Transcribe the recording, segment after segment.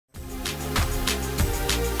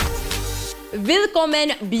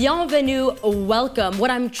Willkommen, bienvenue, welcome.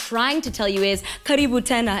 What I'm trying to tell you is, karibu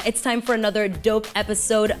tena. It's time for another dope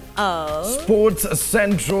episode of Sports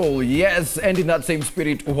Central. Yes, and in that same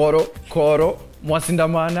spirit, uhoro, koro,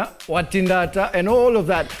 mwasindamana, watindata, and all of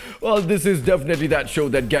that. Well, this is definitely that show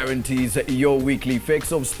that guarantees your weekly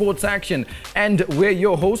fix of sports action. And we're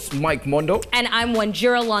your hosts, Mike Mondo. And I'm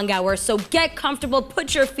Wanjira Longhour. So get comfortable,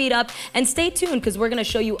 put your feet up, and stay tuned because we're going to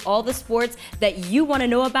show you all the sports that you want to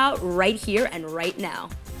know about right here and right now.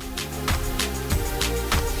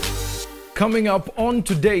 Coming up on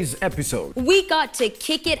today's episode, we got to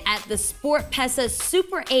kick it at the SportPesa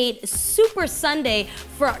Super 8 Super Sunday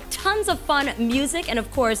for tons of fun music and, of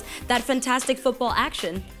course, that fantastic football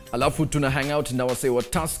action. Alafu tuna hang out na wasewa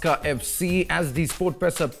Tusker FC as the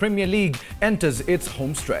SportPesa Premier League enters its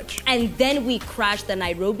home stretch. And then we crashed the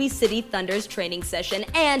Nairobi City Thunder's training session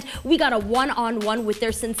and we got a one-on-one with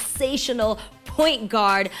their sensational point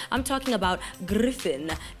guard. I'm talking about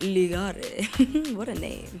Griffin Ligare. What a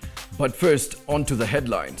name. But first, on to the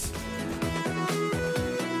headlines.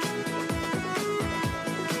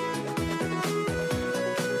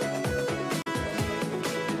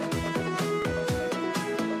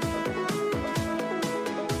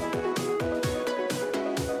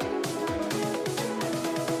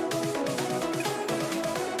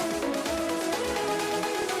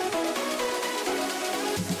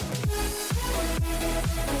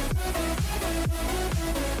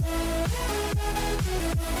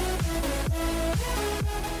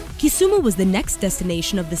 Kisumu was the next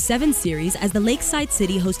destination of the 7 series as the Lakeside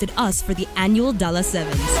City hosted us for the annual Dala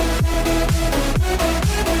Sevens.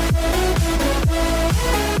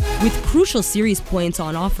 With crucial series points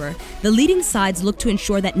on offer, the leading sides look to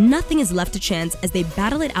ensure that nothing is left to chance as they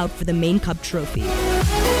battle it out for the main cup trophy.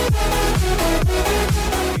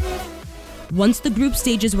 Once the group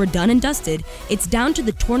stages were done and dusted, it's down to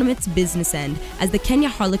the tournament's business end, as the Kenya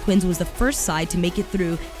Harlequins was the first side to make it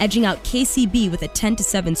through, edging out KCB with a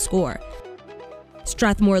 10-7 score.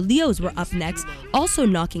 Strathmore Leos were up next, also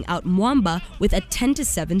knocking out Mwamba with a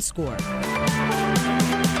 10-7 score.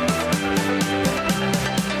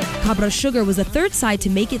 Cabra Sugar was the third side to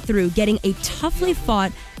make it through, getting a toughly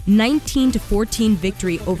fought 19-14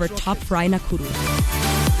 victory over Top Fry Nakuru.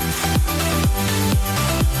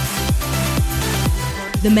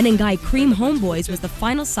 The Menengai Cream Homeboys was the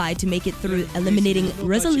final side to make it through, eliminating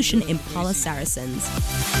Resolution Impala Saracens.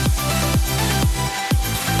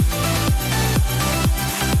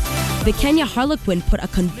 The Kenya Harlequin put a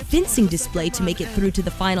convincing display to make it through to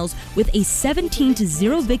the finals with a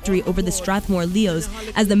 17-0 victory over the Strathmore Leos,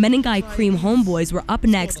 as the Menengai Cream Homeboys were up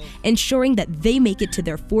next, ensuring that they make it to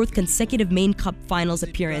their 4th consecutive main cup finals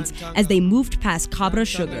appearance as they moved past Cabra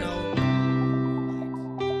Sugar.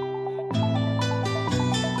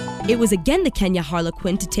 It was again the Kenya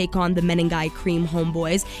Harlequin to take on the Menengai Cream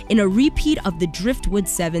Homeboys in a repeat of the Driftwood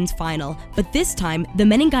Sevens final, but this time the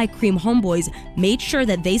Menengai Cream Homeboys made sure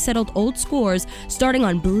that they settled old scores, starting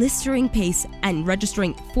on blistering pace and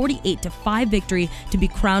registering 48-5 victory to be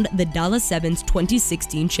crowned the Dala Sevens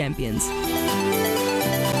 2016 champions.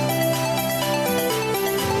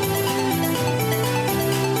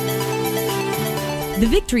 The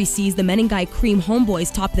victory sees the Menengai Cream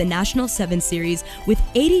Homeboys top the National 7 Series with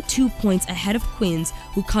 82 points ahead of Queens,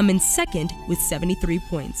 who come in second with 73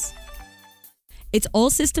 points. It's all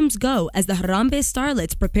systems go as the Harambee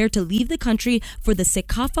Starlets prepare to leave the country for the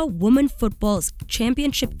Sekafa Women Football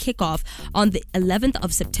Championship kickoff on the 11th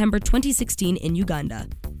of September 2016 in Uganda.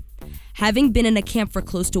 Having been in a camp for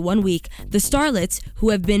close to 1 week, the Starlets, who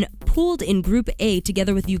have been pooled in Group A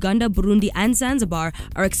together with Uganda, Burundi, and Zanzibar,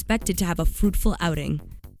 are expected to have a fruitful outing.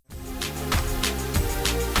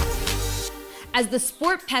 As the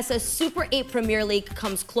SportPesa Super 8 Premier League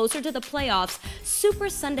comes closer to the playoffs, Super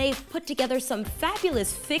Sunday put together some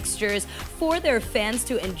fabulous fixtures for their fans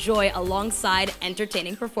to enjoy alongside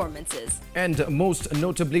entertaining performances. And most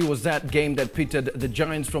notably was that game that pitted the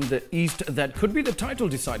Giants from the East that could be the title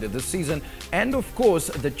decider this season, and of course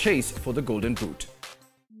the chase for the Golden Boot.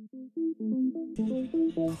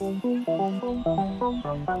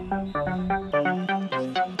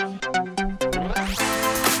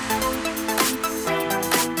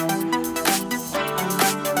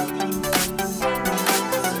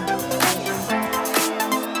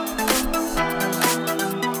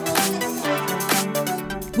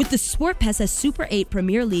 With the SportPesa Super 8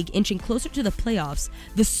 Premier League inching closer to the playoffs,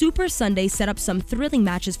 the Super Sunday set up some thrilling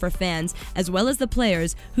matches for fans as well as the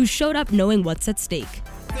players who showed up knowing what's at stake.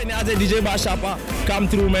 DJ Bashapa, come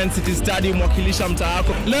through Man City Stadium, wakilisha mtaa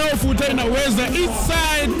wako. Leo futa inaweza east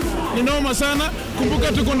side. Ni noma sana.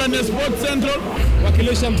 Kumbuka tuko ndani ya Sports Central,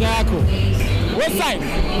 wakilisha mtaa wako. West side.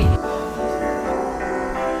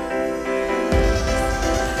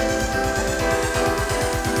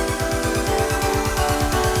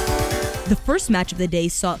 The first match of the day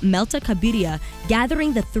saw Melta Kabiria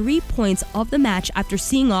gathering the 3 points of the match after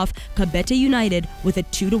seeing off Kabete United with a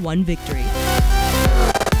 2-1 victory.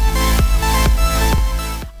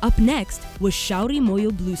 Up next was Shauri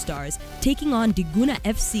Moyo Blue Stars taking on Diguna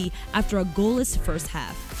FC after a goalless first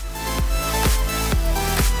half.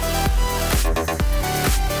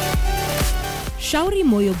 Shauri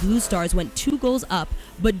Moyo Blue Stars went 2 goals up,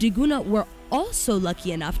 but Diguna were also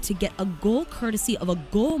lucky enough to get a goal courtesy of a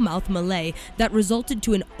goal-mouth Malay that resulted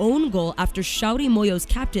to an own goal after Shauri Moyo's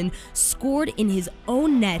captain scored in his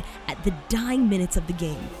own net at the dying minutes of the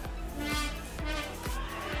game.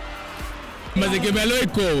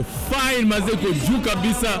 Fine,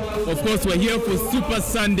 kabisa. Of course, we're here for Super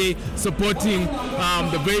Sunday, supporting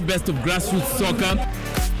the very best of grassroots soccer.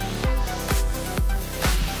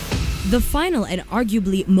 The final and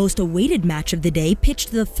arguably most awaited match of the day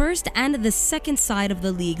pitched the first and the second side of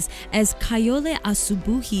the leagues as Kayole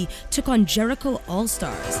Asubuhi took on Jericho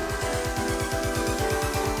All-Stars.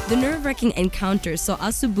 The nerve-wracking encounter saw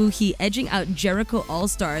Asubuhi edging out Jericho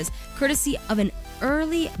All-Stars courtesy of an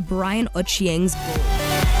early Brian Ochieng's goal.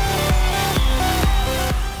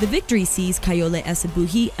 The victory sees Kayole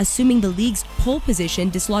Asubuhi assuming the league's pole position,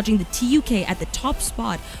 dislodging the TUK at the top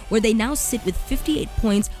spot, where they now sit with 58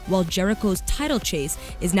 points, while Jericho's title chase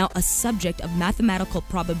is now a subject of mathematical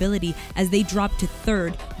probability as they drop to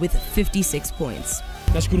third with 56 points.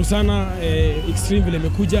 Nashukuru sana Extreme vile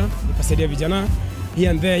imekuja ikasaidia vijana here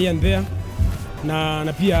and there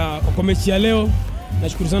na pia kwa mechi ya leo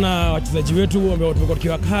nashukuru sana wachezaji wetu ambao tumekuwa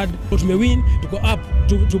tukiwork hard, tumewin, tuko up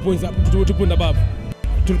 2 points up, 2 points above.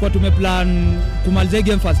 Tulikuwa tumeplan kumaliza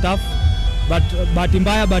game first half, but bahati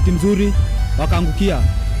mbaya bahati mzuri wakaangukia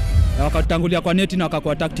na wakatangulia kwa neti na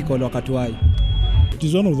wakakuwa tactical wakatuwai. It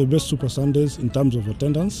is one of the best Super Sundays in terms of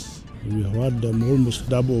attendance. We had almost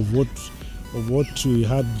double of what we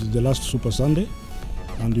had the last Super Sunday,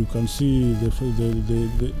 and you can see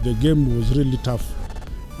the game was really tough.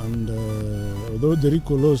 And although the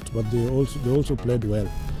Rico lost, but they also played well.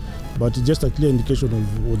 But it's just a clear indication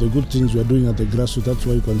of the good things we are doing at the grassroots. That's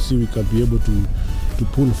why you can see we can be able to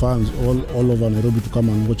pull fans all over Nairobi to come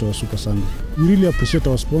and watch our Super Sunday. We really appreciate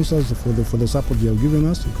our sponsors for the support they have given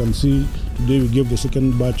us. You can see today we gave the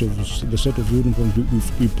second batch of the set of uniforms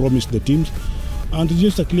we promised the teams. And it's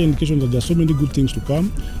just a clear indication that there are so many good things to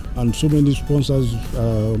come, and so many sponsors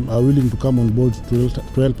are willing to come on board to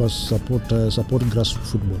help us support grassroots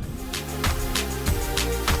football.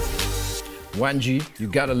 Wanji, you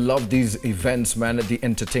gotta love these events, man. The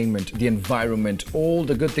entertainment, the environment, all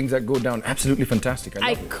the good things that go down. Absolutely fantastic.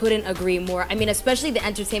 I couldn't agree more. I mean, especially the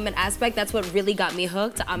entertainment aspect, that's what really got me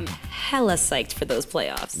hooked. I'm hella psyched for those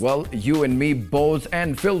playoffs. Well, you and me both,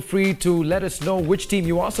 and feel free to let us know which team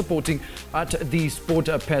you are supporting at the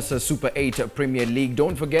SportPesa Super 8 Premier League.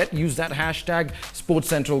 Don't forget, use that hashtag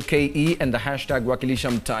SportsCentralKE and the hashtag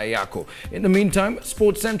Wakilisham Tayako. In the meantime,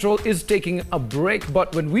 Sports Central is taking a break,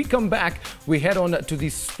 but when we come back, we head on to the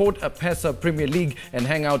SportPesa Premier League and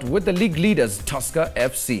hang out with the league leaders, Tusker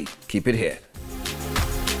FC. Keep it here.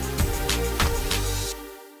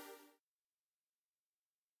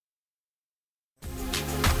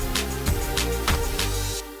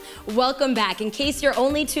 Welcome back. In case you're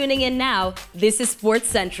only tuning in now, this is Sports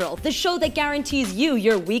Central, the show that guarantees you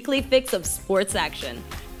your weekly fix of sports action.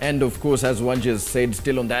 And of course, as one just said,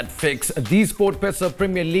 still on that fix, the SportPesa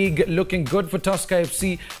Premier League looking good for Tusker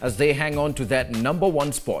FC as they hang on to that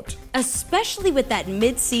 #1 spot. Especially with that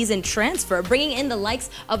mid-season transfer, bringing in the likes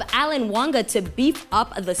of Alan Wanga to beef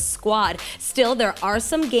up the squad. Still, there are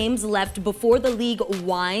some games left before the league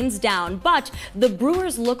winds down, but the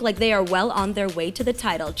Brewers look like they are well on their way to the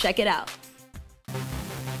title. Check it out.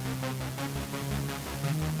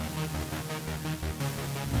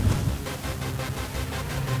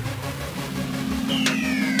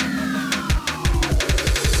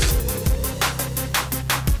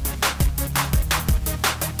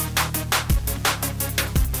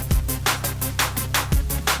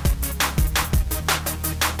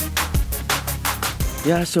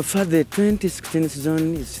 Yeah, so far the 2016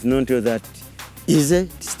 season is not that easy,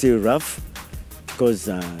 it's still rough because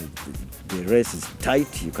the race is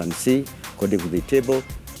tight. You can see, according to the table,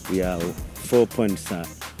 we are 4 points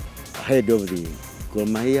ahead of the Gor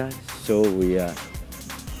Mahia, so we are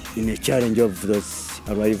in a challenge of those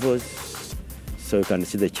arrivals. So you can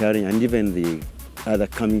see the challenge, and even the other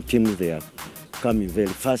coming teams, they are coming very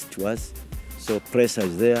fast to us, so pressure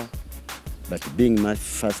is there. But being my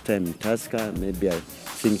first time in Tusker, maybe I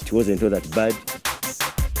think it wasn't all that bad.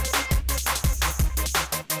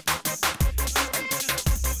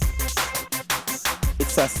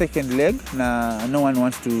 It's a second leg na no one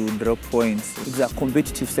wants to drop points. It's a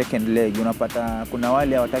competitive second leg. Unapata kuna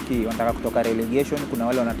wale wanataka kutoka relegation, kuna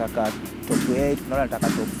wale wanataka top 8, kuna wale wanataka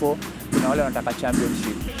top 4, kuna wale wanataka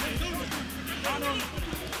championship.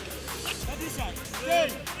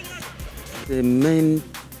 The main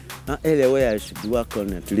area where I should work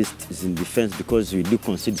on at least is in defense, because we do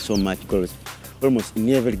concede so much goals almost in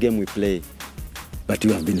every game we play. But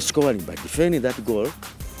we have been scoring, but defending that goal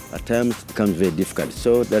at times becomes very difficult.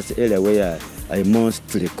 So that's the area where I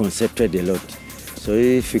mostly concentrate a lot. So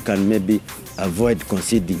if we can maybe avoid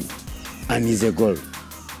conceding an easy goal,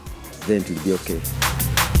 then it will be okay.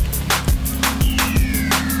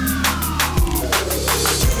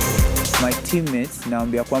 My teammates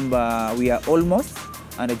naambia kwamba we are almost,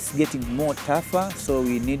 and it's getting more tougher, so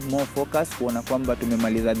we need more focus kuona kwamba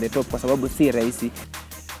tumemaliza the top kwa sababu si rahisi.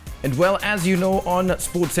 And well, as you know, on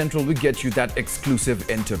Sports Central, we get you that exclusive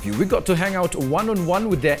interview. We got to hang out one-on-one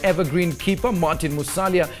with their evergreen keeper, Martin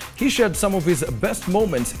Musalia. He shared some of his best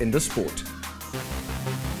moments in the sport.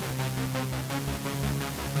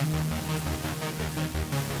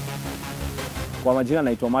 Kwa majina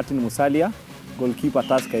naitwa Martin Musalia, goalkeeper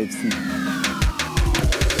Tusker FC.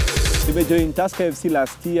 Nimejoin Tusker FC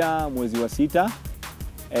last year mwezi wa 6.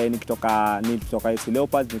 Nilitoka FC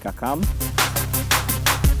Leopards nikakam.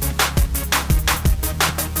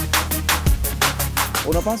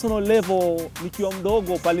 On personal level, nikiwa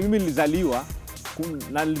mdogo pale mimi nilizaliwa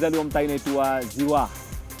na nilizaliwa mtaa inaitwa Ziwa.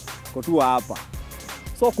 Kotua hapa.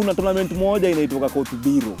 So kuna tournament moja inaitwa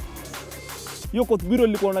Kotubiro. Hiyo Kotubiro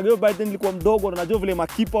nilikuwa nageo by then nilikuwa mdogo na najua vile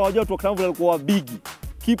makipa wajua watu wakati walikuwa bigi.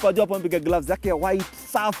 Kipa wajua hapo mpiga gloves yake ya white,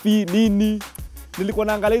 safi, nini. Nilikuwa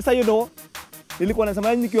naangalia sasa hiyo nilikuwa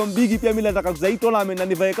nasema nikiwa mbigi pia mimi nataka kuzai tournament na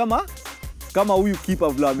nivae kama huyu kipa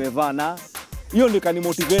vile amevaa, na hiyo ndio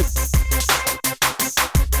kanimotivate.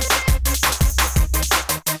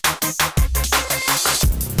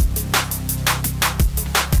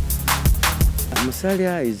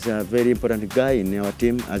 Musalia is a very important guy in our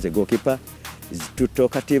team as a goalkeeper. He's too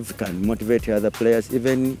talkative, can motivate other players.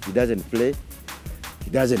 Even he doesn't play,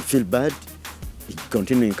 he doesn't feel bad. He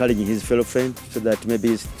continues encouraging his fellow friends so that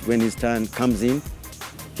maybe when his turn comes in,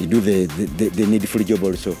 he do the needful job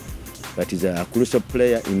also. But he's a crucial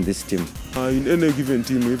player in this team. In any given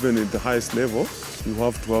team, even at the highest level, you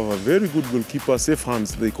have to have a very good goalkeeper, safe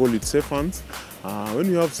hands. They call it safe hands. When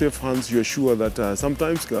you have safe hands, you're sure that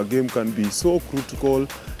sometimes a game can be so critical,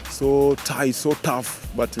 so tight, so tough,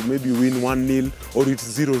 but maybe you win 1-0 or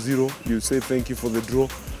it's 0-0. You say thank you for the draw,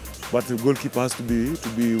 but the goalkeeper has to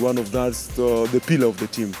be one of those, the pillar of the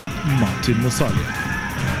team. Martin Musalia.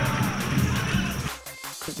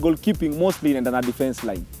 Goalkeeping mostly inaenda na defense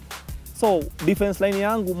line. So defense line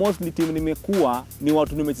yangu mostly team nimekuwa ni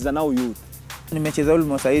watu nimecheza nao youth. Nimecheza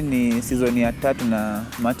almost hii ni season ya 3 na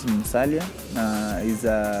Martin Musalia, na is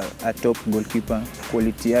a top goalkeeper.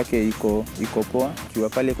 Quality yake iko poa. Kiwa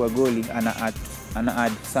pale kwa goli ana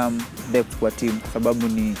add some depth kwa team kwa sababu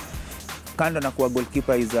ni kando na kuwa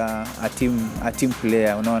goalkeeper is a team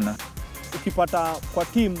player, unaona. Ukipata kwa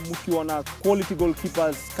team mkiona quality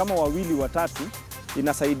goalkeepers kama wawili watatu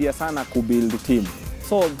inasaidia sana kubuild team.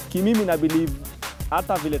 So kimimi na believe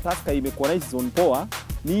hata vile Tusker imekuwa na season poa,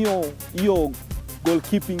 ni hiyo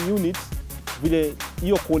goalkeeping unit vile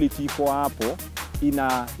hiyo quality iko hapo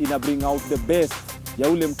ina bring out the best ya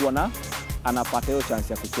ule mtu anapata hiyo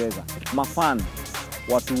chance ya kucheza. Mafan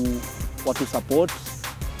watu support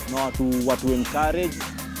na watu encourage,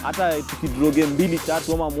 hata tukidraw game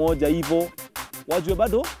 2-3 ama moja hivyo wajue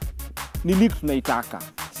bado ni league tunaitaka,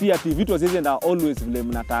 si ati vitu hazienda always vile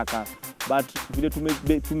mnataka, but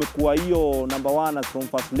vile tumekuwa hiyo number 1 from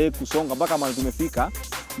first leg kusonga mpaka mahali tumefika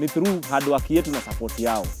ni through hard work yetu na support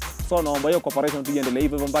yao. So naomba hiyo cooperation tuendelee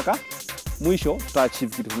hivyo mpaka mwisho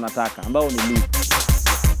tutaachieve kitu tunataka ambao ni league.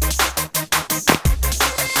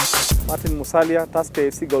 Martin Musalia,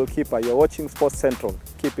 Tusker FC goalkeeper. You're watching Sports Central.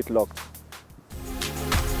 Keep it locked.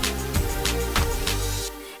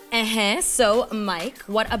 So, Mike,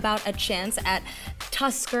 what about a chance at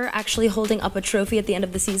Tusker actually holding up a trophy at the end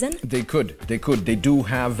of the season? They could. They do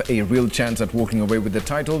have a real chance at walking away with the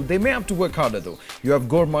title. They may have to work harder though. You have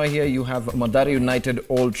Gor Mahia, you have Mathare United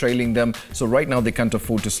all trailing them. So right now they can't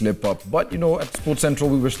afford to slip up. But you know, at Sports Central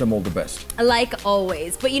we wish them all the best. Like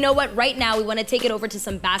always. But you know what? Right now we want to take it over to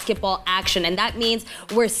some basketball action. And that means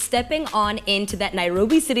we're stepping on into that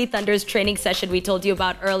Nairobi City Thunder's training session we told you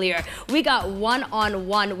about earlier. We got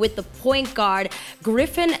one-on-one with the point guard,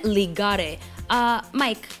 Griffin Ligare.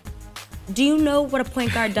 Mike, Do you know what a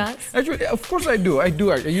point guard does? Actually, of course I do. I used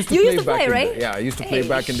to You play used to back play, in right? Yeah, I used to play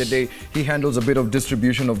back in the day. He handles a bit of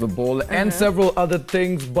distribution of the ball and several other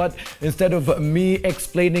things, but instead of me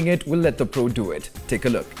explaining it, we'll let the pro do it. Take a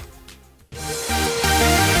look.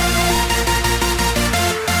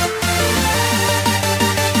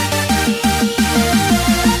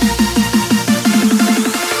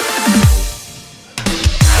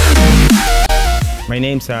 My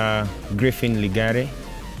name's Griffin Ligare.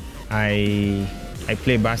 I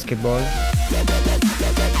play basketball.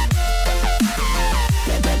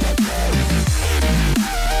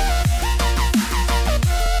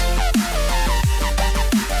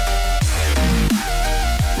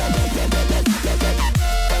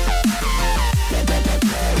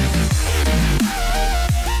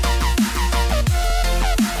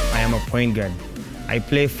 I am a point guard. I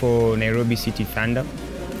play for Nairobi City Thunder.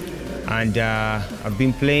 And I've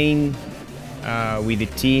been playing with the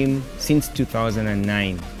team since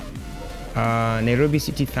 2009. Nairobi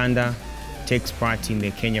City Thunder takes part in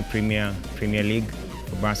the Kenya Premier League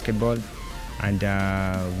for basketball, and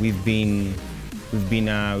we've been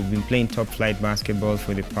playing top flight basketball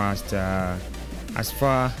for the past as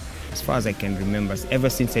far as I can remember. Ever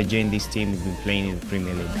since I joined this team, we've been playing in the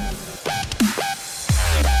Premier League.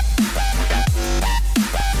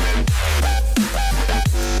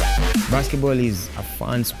 Basketball is a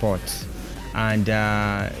fun sport, and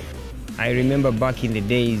I remember back in the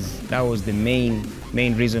days that was the main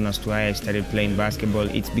reason as to why I started playing basketball.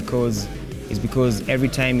 It's because every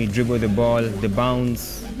time you dribble the ball, the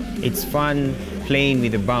bounce, it's fun playing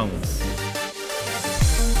with the bounce.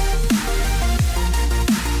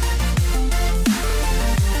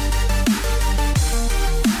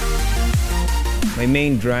 My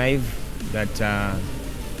main drive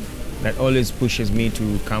that always pushes me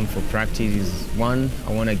to come for practice is, one,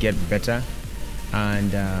 I want to get better,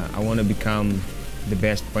 and I want to become the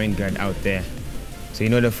best point guard out there. So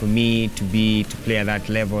in order for me to play at that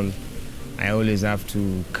level, I always have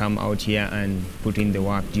to come out here and put in the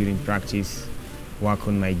work during practice, work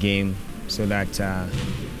on my game, so that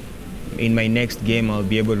in my next game I'll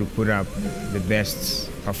be able to put up the best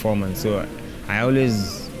performance. So I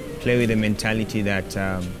always play with the mentality that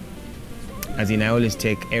as in, I always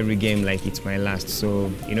take every game like it's my last.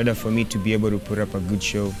 So in order for me to be able to put up a good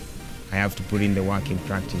show, I have to put in the work in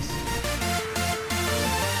practice.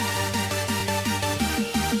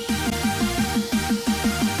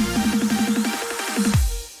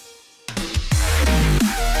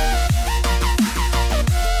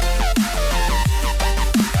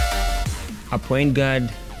 A point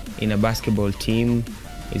guard in a basketball team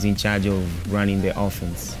is in charge of running the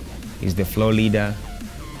offense. He's the floor leader,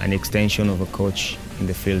 an extension of a coach in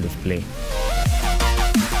the field of play.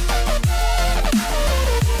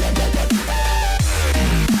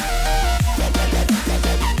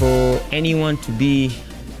 For anyone to be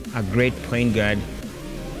a great point guard,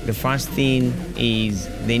 the first thing is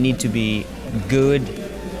they need to be good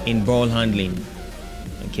in ball handling,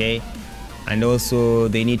 okay? And also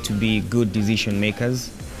they need to be good decision makers,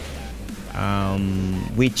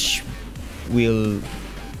 which will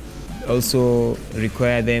also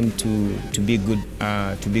require them to be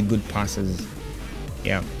good passers.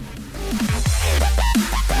 Yeah.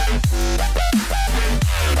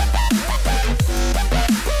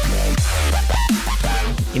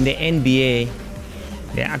 In the NBA,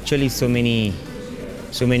 there are actually so many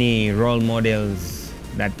role models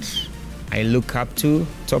that I look up to.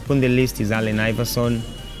 Top on the list is Allen Iverson.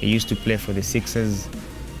 He used to play for the Sixers.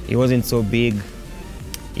 He wasn't so big.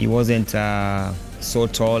 He wasn't so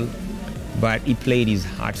tall, but he played his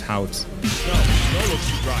heart out.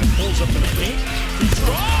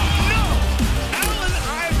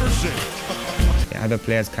 The other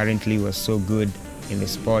players currently were so good in the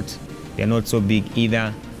sport. They're not so big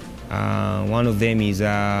either. One of them is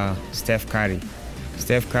Steph Curry.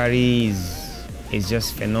 Steph Curry is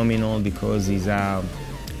just phenomenal because he's a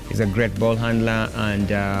great ball handler and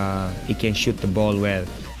he can shoot the ball well.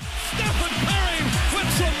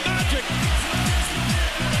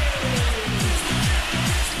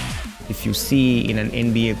 If you see in an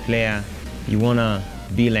NBA player, you want to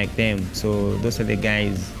be like them. So those are the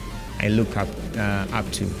guys I look up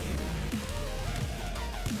to.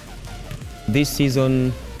 This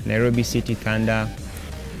season, Nairobi City Thunder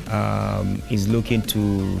is looking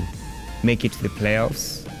to make it to the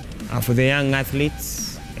playoffs. For the young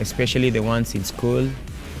athletes, especially the ones in school,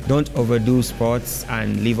 don't overdo sports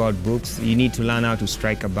and leave out books. You need to learn how to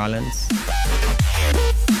strike a balance.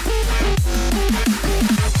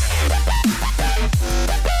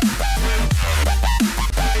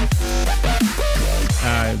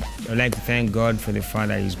 like to thank God for the far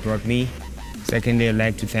that He's brought me. Secondly, I'd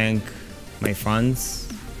like to thank my fans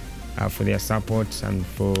for their support and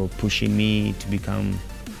for pushing me to become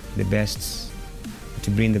the best, to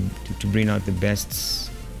bring out the best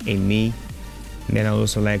in me. And then I'd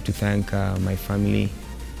also like to thank my family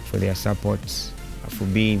for their support, for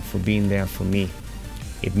being there for me.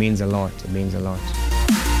 It means a lot. It means a lot.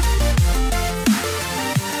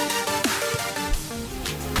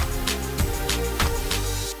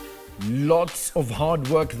 Lots of hard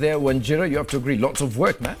work there, Wanjira. You have to agree. Lots of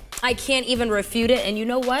work, man. I can't even refute it. And you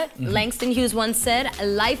know what? Langston Hughes once said,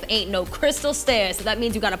 life ain't no crystal stairs. So that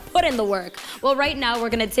means you got to put in the work. Well, right now, we're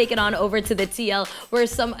going to take it on over to the TL, where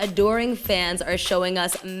some adoring fans are showing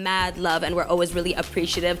us mad love. And we're always really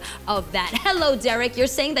appreciative of that. Hello, Derek. You're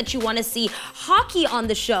saying that you want to see hockey on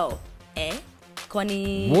the show. Eh?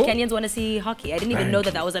 Kwani Kenyans want to see hockey. I didn't even know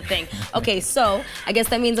that that was a thing. Okay, so I guess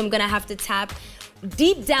that means I'm going to have to tap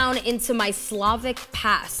deep down into my Slavic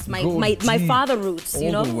past, my father roots,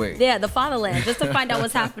 you know? Yeah, the fatherland, just to find out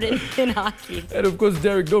what's happening in hockey. And of course,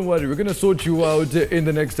 Derek, don't worry, we're going to sort you out in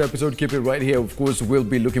the next episode. Keep it right here. Of course, we'll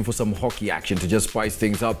be looking for some hockey action to just spice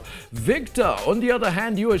things up. Victor, on the other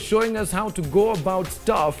hand, you are showing us how to go about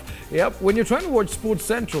stuff. Yep, when you're trying to watch Sports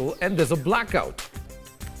Central and there's a blackout.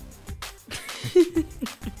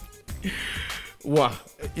 Wow,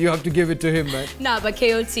 you have to give it to him, man. Nah, but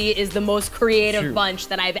KOT is the most creative bunch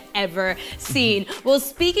that I've ever seen. Well,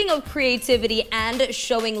 speaking of creativity and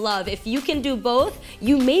showing love, if you can do both,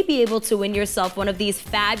 you may be able to win yourself one of these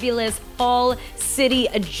fabulous Fall City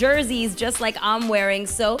jerseys, just like I'm wearing.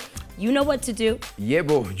 So you know what to do. Yeah,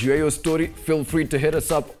 bro. Juu your story, feel free to hit us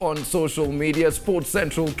up on social media. Sports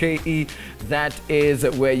Central KE, that is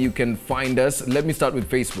where you can find us. Let me start with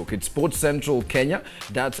Facebook. It's Sports Central Kenya.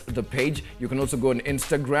 That's the page. You can also go on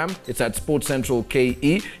Instagram. It's at Sports Central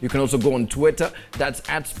KE. You can also go on Twitter. That's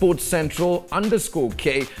at Sports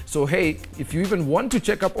Central_K. So hey, if you even want to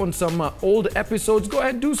check up on some old episodes, go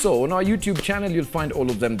ahead, do so. On our YouTube channel, you'll find all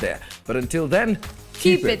of them there. But until then,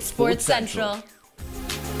 keep it Sports Central.